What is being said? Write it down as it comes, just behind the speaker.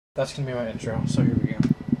That's gonna be my intro, so here we go.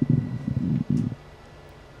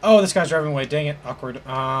 Oh, this guy's driving away. Dang it. Awkward.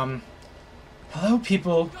 Hello,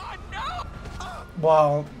 people.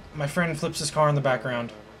 While my friend flips his car in the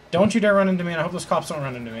background. Don't you dare run into me, and I hope those cops don't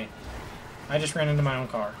run into me. I just ran into my own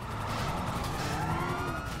car.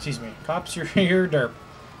 Excuse me. Cops, you're derp.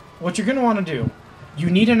 What you're gonna want to do, you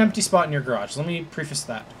need an empty spot in your garage. Let me preface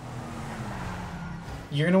that.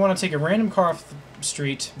 You're gonna want to take a random car off the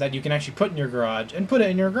street that you can actually put in your garage and put it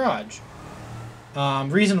in your garage.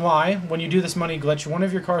 Reason why, when you do this money glitch, one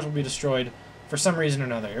of your cars will be destroyed for some reason or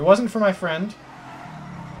another. It wasn't for my friend.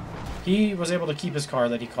 He was able to keep his car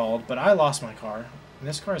that he called, but I lost my car. And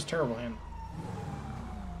this car is terrible hand.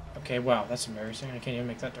 Okay, wow, that's embarrassing. I can't even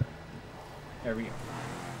make that turn. There we go.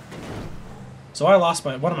 So I lost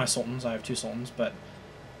one of my Sultans. I have two Sultans, but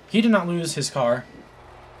he did not lose his car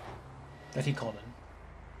that he called in.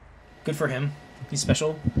 Good for him. He's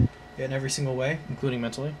special in every single way, including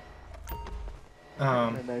mentally.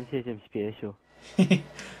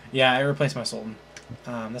 Yeah, I replaced my Sultan.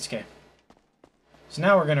 That's okay. So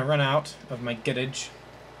now we're gonna run out of my getage.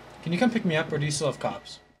 Can you come pick me up, or do you still have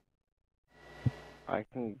cops? I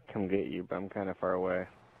can come get you, but I'm kind of far away.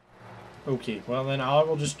 Okay, well then I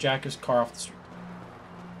will just jack his car off the street.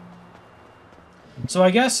 So I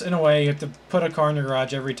guess, in a way, you have to put a car in your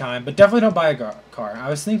garage every time, but definitely don't buy a car. I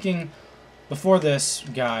was thinking, before this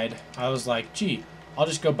guide, I was like, gee, I'll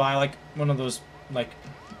just go buy, like, one of those, like,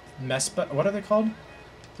 what are they called?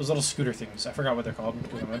 Those little scooter things. I forgot what they're called.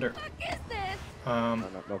 Because I'm under.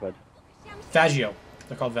 No bad. Faggio.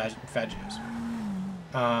 They're called Faggios.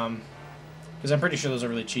 Because I'm pretty sure those are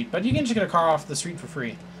really cheap. But you can just get a car off the street for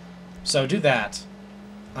free. So do that.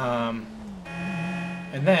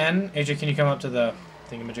 And then, AJ, can you come up to the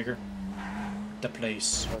thingamajigger? The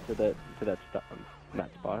place. Oh, to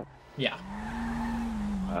that spot? Yeah.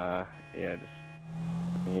 Yeah,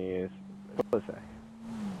 just... What was that?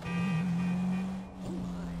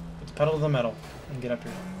 Put the pedal to the metal and get up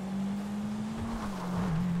here.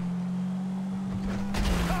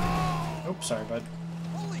 Oops, sorry, bud.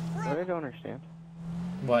 What I don't understand.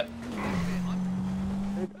 What?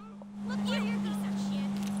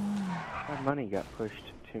 My money got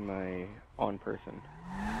pushed to my on-person.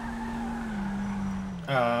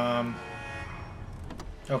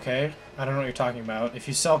 Okay. I don't know what you're talking about. If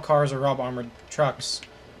you sell cars or rob armored trucks,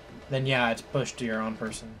 then yeah, it's pushed to your own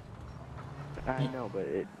person. I know, but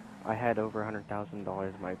I had over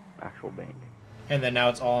 $100,000 in my actual bank. And then now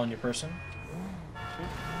it's all in your person?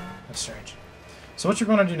 That's strange. So what you're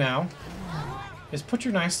going to do now is put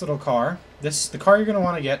your nice little car. The car you're going to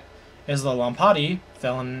want to get is the Lampadi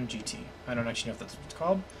Felon GT. I don't actually know if that's what it's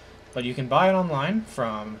called, but you can buy it online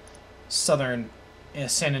from Southern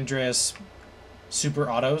San Andreas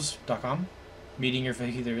superautos.com, meeting your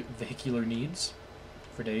vehicular needs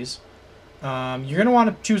for days. You're going to want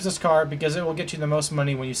to choose this car because it will get you the most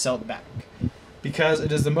money when you sell it back. Because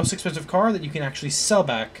it is the most expensive car that you can actually sell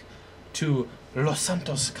back to Los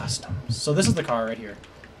Santos Customs. So this is the car right here.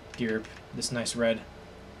 Dear, this nice red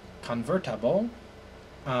convertible.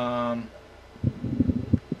 Our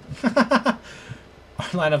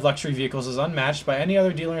line of luxury vehicles is unmatched by any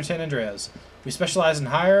other dealer in San Andreas. We specialize in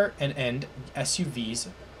higher and end SUVs,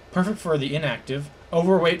 perfect for the inactive,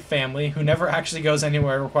 overweight family who never actually goes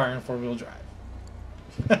anywhere requiring four-wheel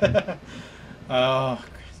drive. Oh,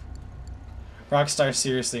 Rockstar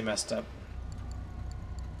seriously messed up.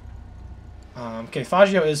 Okay,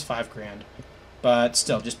 Faggio is $5,000, but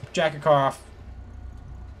still, just jack a car off.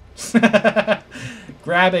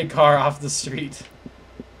 Grab a car off the street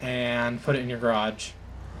and put it in your garage.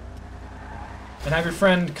 And have your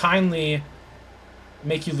friend kindly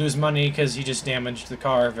make you lose money because he just damaged the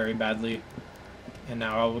car very badly. And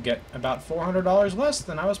now I will get about $400 less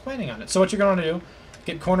than I was planning on it. So what you're going to do,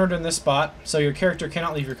 get cornered in this spot so your character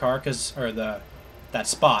cannot leave your car, that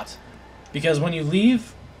spot. Because when you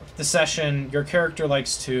leave the session, your character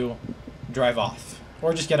likes to drive off.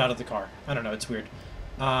 Or just get out of the car. I don't know, it's weird.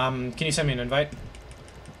 Can you send me an invite?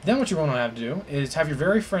 Then what you're going to have to do is have your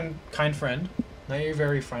very kind friend, not your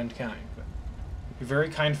very friend kind, but your very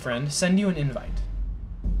kind friend send you an invite.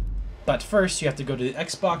 But first, you have to go to the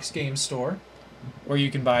Xbox Game Store, where you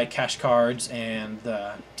can buy cash cards and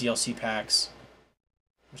the DLC packs,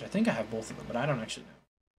 which I think I have both of them, but I don't actually know.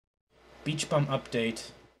 Beach Bum Update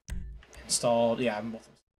installed. Yeah, I have both of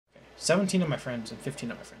them. Okay. 17 of my friends and 15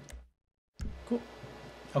 of my friends. Cool.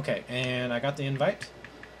 Okay, and I got the invite.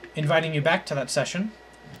 Inviting you back to that session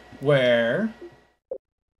where...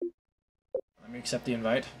 Let me accept the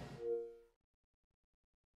invite.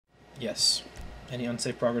 Yes. Any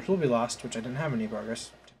unsafe progress will be lost, which I didn't have any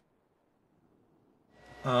progress.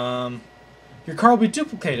 your car will be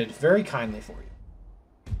duplicated very kindly for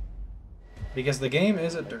you. Because the game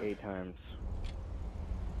is a derp. 8 times.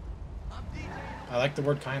 I like the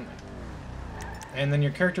word kindly. And then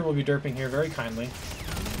your character will be derping here very kindly.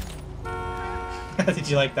 Did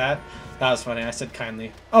you like that? That was funny. I said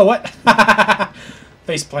kindly. Oh, what?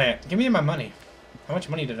 Face plant. Give me my money. How much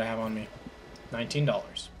money did I have on me?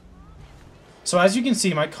 $19. So as you can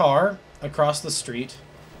see, my car across the street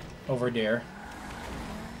over there,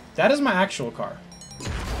 that is my actual car.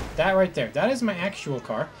 That right there. That is my actual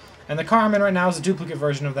car. And the car I'm in right now is a duplicate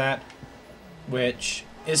version of that, which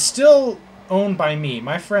is still owned by me.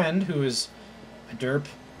 My friend, who is a derp,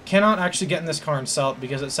 cannot actually get in this car and sell it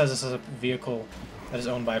because it says this is a vehicle that is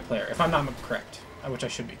owned by a player. If I'm not correct, which I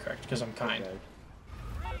should be correct because I'm kind.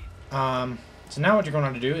 Okay. So now what you're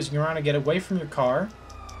going to do is you're going to get away from your car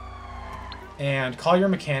and call your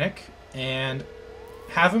mechanic and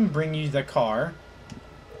have him bring you the car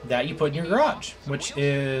that you put in your garage, which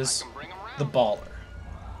is the Baller.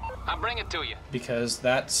 I'll bring it to you. Because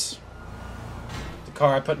that's the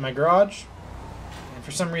car I put in my garage, and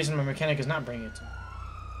for some reason my mechanic is not bringing it to me.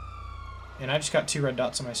 And I just got 2 red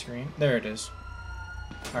dots on my screen. There it is.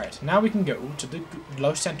 Alright, now we can go to the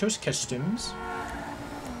Los Santos Customs,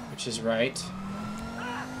 which is right.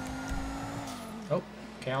 Oh,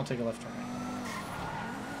 okay, I'll take a left turn.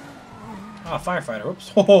 Ah, firefighter.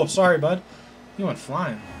 Whoops. Oh, sorry, bud. You went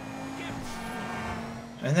flying.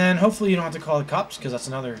 And then hopefully you don't have to call the cops, because that's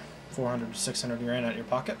another 400 to 600 grand out of your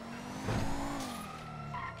pocket.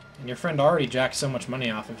 And your friend already jacked so much money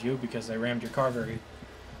off of you because they rammed your car very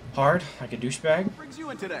hard, like a douchebag. What brings you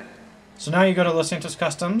in today? So now you go to Los Santos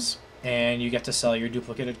Customs, and you get to sell your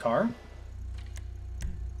duplicated car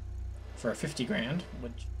for 50 grand,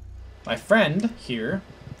 which my friend here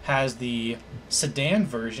has the sedan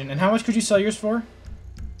version. And how much could you sell yours for?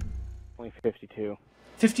 Only 52.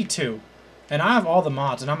 52. And I have all the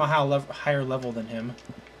mods, and I'm a higher level than him.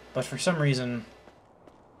 But for some reason...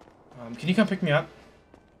 can you come pick me up?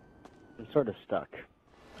 I'm sort of stuck.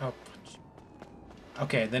 Oh.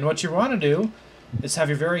 Okay, then what you want to do is have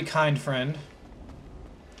your very kind friend,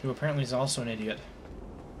 who apparently is also an idiot.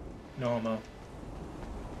 No homo.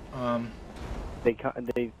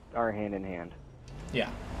 They are hand in hand. Yeah.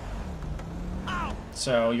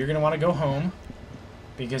 So you're going to want to go home,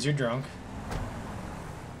 because you're drunk,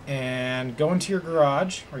 and go into your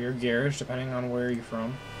garage, or your garage, depending on where you're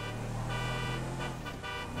from.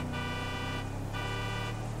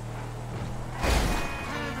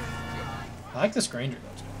 I like this Granger, though.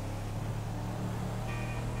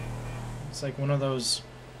 It's like one of those,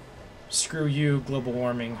 screw you, global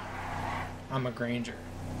warming, I'm a Granger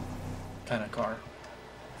kind of car,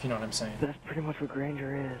 if you know what I'm saying. That's pretty much what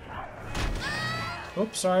Granger is.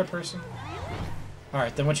 Oops, sorry, person.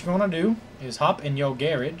 Alright, then what you're going to do is hop in your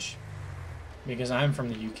garage, because I'm from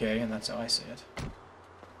the UK, and that's how I say it.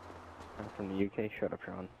 I'm from the UK? Shut up,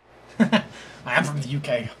 Sean. I am from the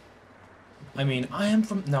UK. I mean, I am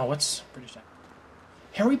from... No, what's British accent?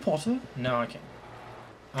 Harry Potter? No, I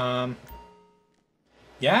can't.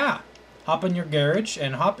 Yeah. Hop in your garage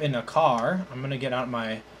and hop in a car. I'm gonna get out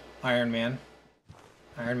my Iron Man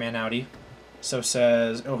Audi. So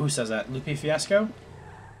says... Oh, who says that? Lupe Fiasco?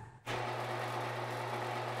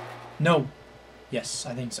 No. Yes,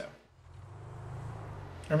 I think so.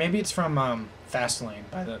 Or maybe it's from Fastlane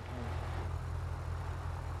by the...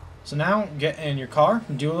 So now get in your car,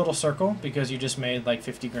 do a little circle because you just made like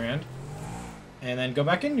 50 grand. And then go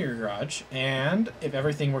back into your garage, and if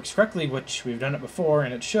everything works correctly, which we've done it before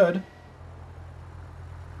and it should,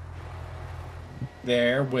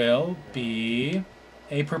 there will be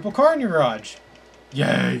a purple car in your garage.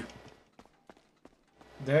 Yay!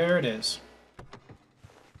 There it is.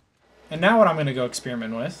 And now what I'm going to go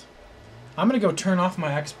experiment with, I'm going to go turn off my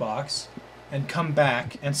Xbox and come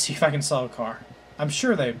back and see if I can sell a car. I'm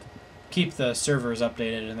sure they keep the servers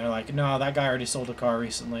updated and they're like, no, that guy already sold a car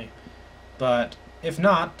recently. But if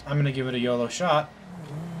not, I'm going to give it a YOLO shot.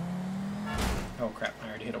 Oh crap, I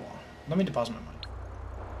already hit a wall. Let me deposit my money.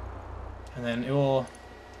 And then it'll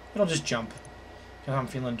just jump. Because I'm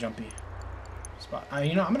feeling jumpy. Spot.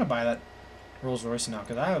 You know, I'm going to buy that Rolls Royce now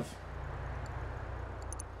because I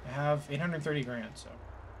have 830 grand, so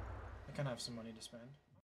I kind of have some money to spend.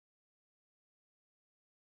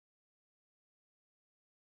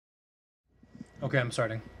 Okay, I'm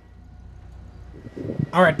starting.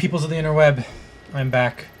 Alright, peoples of the interweb. I'm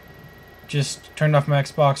back. Just turned off my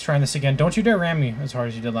Xbox, trying this again. Don't you dare ram me as hard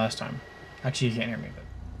as you did last time. Actually, you can't hear me, but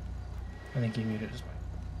I think you muted as well.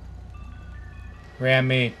 Ram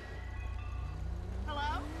me.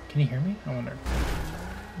 Hello? Can you hear me? I wonder.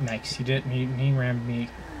 Nice, he did. He rammed me.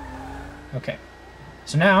 Okay.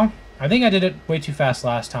 So now, I think I did it way too fast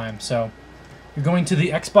last time, so you're going to the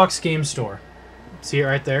Xbox Game Store. See it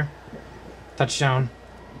right there? Touchdown.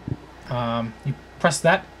 You press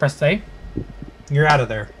that, press A. You're out of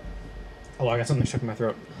there. Oh, I got something stuck in my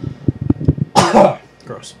throat.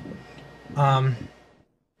 Gross.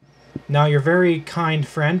 Now your very kind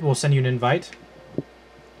friend will send you an invite.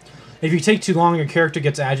 If you take too long, your character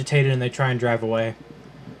gets agitated and they try and drive away.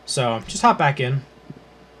 So, just hop back in.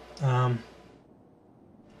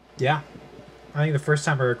 Yeah. I think the first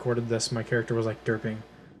time I recorded this, my character was like derping.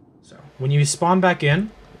 So, when you spawn back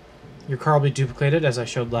in, your car will be duplicated, as I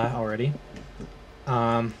showed already.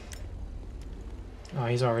 Oh,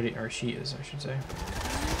 he's already, or she is, I should say.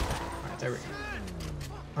 Alright, there we go.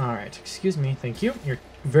 Alright, excuse me, thank you. Your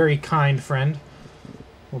very kind friend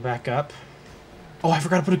will back up. Oh, I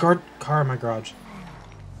forgot to put a car in my garage.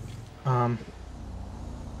 Alright,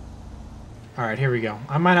 here we go.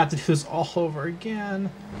 I might have to do this all over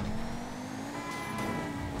again.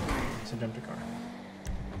 So dumped a car.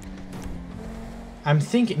 I'm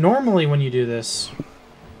thinking, normally when you do this...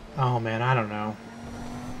 Oh man, I don't know.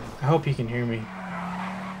 I hope you can hear me.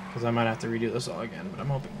 Because I might have to redo this all again, but I'm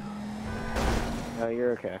hoping not. No,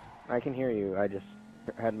 you're okay. I can hear you. I just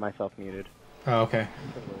had myself muted. Oh, okay.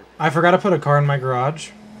 I forgot to put a car in my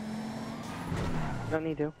garage. Don't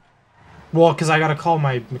need to. Well, because I gotta call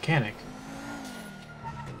my mechanic.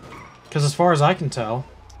 Because as far as I can tell,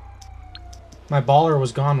 my baller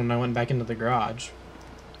was gone when I went back into the garage.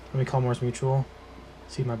 Let me call Moore's Mutual.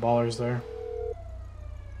 See if my baller's there.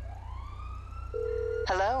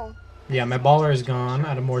 Hello. Yeah, my baller is gone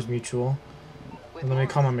out of Moore's Mutual. And let me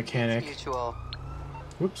call my mechanic. Mutual.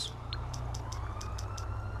 Whoops.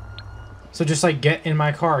 So just like get in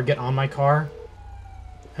my car, or get on my car,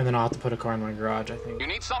 and then I'll have to put a car in my garage, I think. You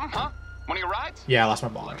need something, huh? One of your rides? Yeah, I lost my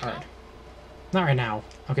baller. Alright. Not right now.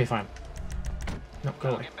 Okay, fine. No,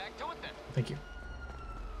 go away. Get back to it then. Thank you.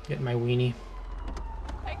 Get my weenie.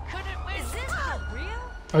 I couldn't wait. Is this for real?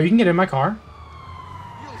 Oh, you can get in my car?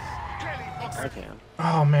 I can.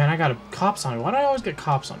 Oh man, I got cops on me. Why do I always get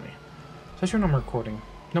cops on me? Especially when I'm recording.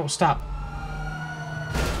 No, stop.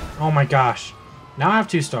 Oh my gosh. Now I have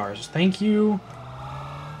 2 stars. Thank you.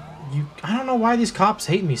 I don't know why these cops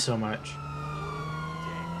hate me so much.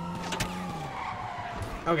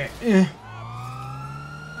 Okay.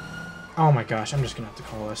 Oh my gosh, I'm just gonna have to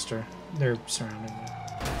call Lester. They're surrounding me.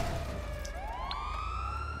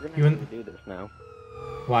 You're You gonna in- have to do this now.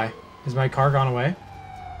 Why? Is my car gone away?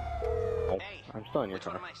 Oh, Hey, I'm still in your which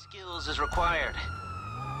one car. of my skills is required?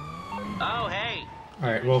 Oh, hey.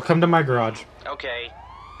 Alright, well come to my garage. Okay,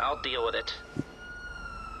 I'll deal with it.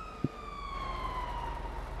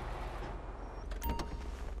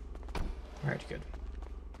 Alright, good.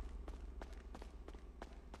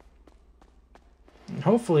 And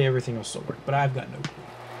hopefully everything will still work, but I've got no clue.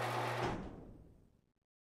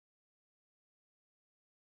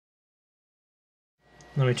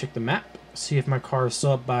 Let me check the map, see if my car is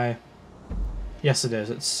still up by... Yes, it is.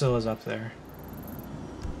 It still is up there.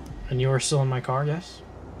 And you are still in my car, yes?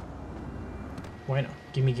 Why no?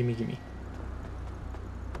 Gimme, gimme, gimme.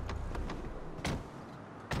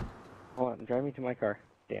 Hold on, drive me to my car.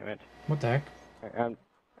 Damn it. What the heck? Alright, I'm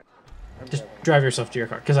Just driving. drive yourself to your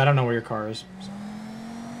car, because I don't know where your car is. So.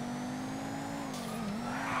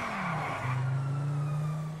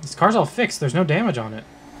 This car's all fixed. There's no damage on it.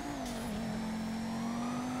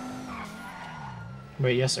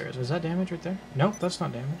 Wait, yes there is. Was that damage right there? Nope, that's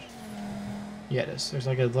not damage. Yeah, it is. There's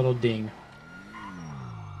like a little ding.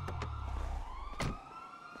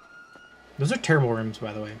 Those are terrible rims,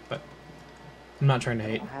 by the way, but I'm not trying to I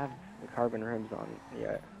hate. don't have the carbon rims on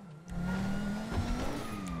yet.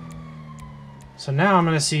 So now I'm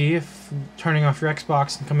going to see if turning off your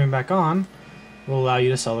Xbox and coming back on will allow you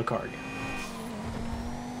to sell the car again.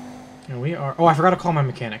 And we are... Oh, I forgot to call my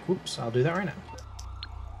mechanic. Whoops, I'll do that right now.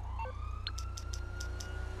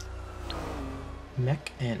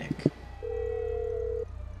 Mechanic.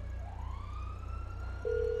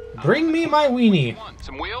 Bring me my weenie. Want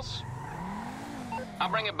some wheels? I'll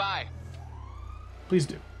bring it by. Please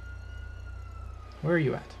do. Where are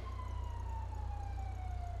you at?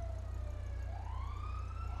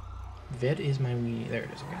 Where is my weenie? There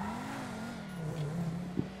it is, okay.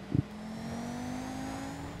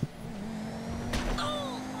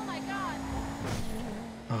 Oh my god.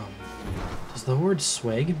 Does the word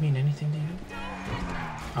swag mean anything to you?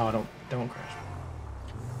 Oh, don't crash.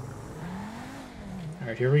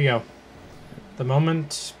 Alright, here we go. The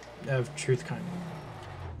moment of truth, kind of.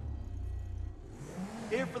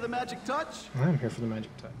 Here for the magic touch? I'm here for the magic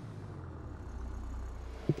touch.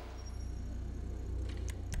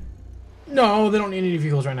 No, they don't need any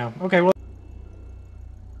vehicles right now. Okay, well...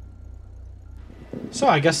 So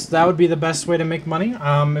I guess that would be the best way to make money.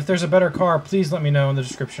 If there's a better car, please let me know in the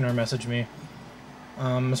description or message me.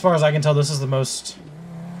 As far as I can tell, this is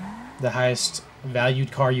the highest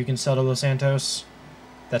valued car you can sell to Los Santos.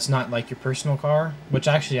 That's not like your personal car, which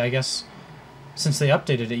actually, I guess, since they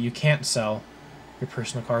updated it, you can't sell your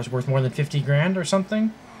personal cars worth more than 50 grand or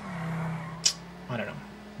something. I don't know.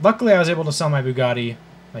 Luckily, I was able to sell my Bugatti,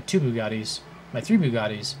 my 2 Bugattis, my 3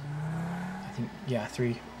 Bugattis. I think, yeah,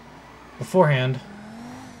 3 beforehand,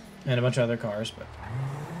 and a bunch of other cars, but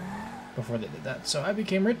before they did that. So I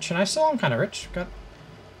became rich, and I still am kind of rich. Got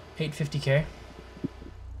 850K.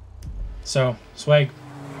 So, swag.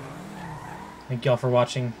 Thank y'all for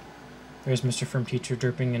watching. There's Mr. Firm Teacher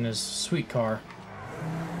dripping in his sweet car.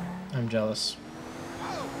 I'm jealous.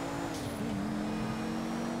 I'm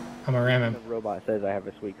gonna ram him. The robot says I have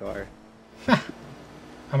a sweet car. I'm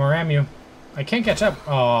gonna ram you. I can't catch up.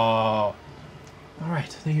 Oh.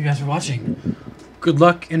 Alright, thank you guys for watching. Good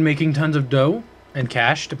luck in making tons of dough and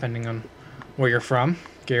cash, depending on where you're from.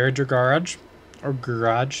 Garage or garage. Or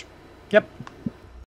garage. Yep.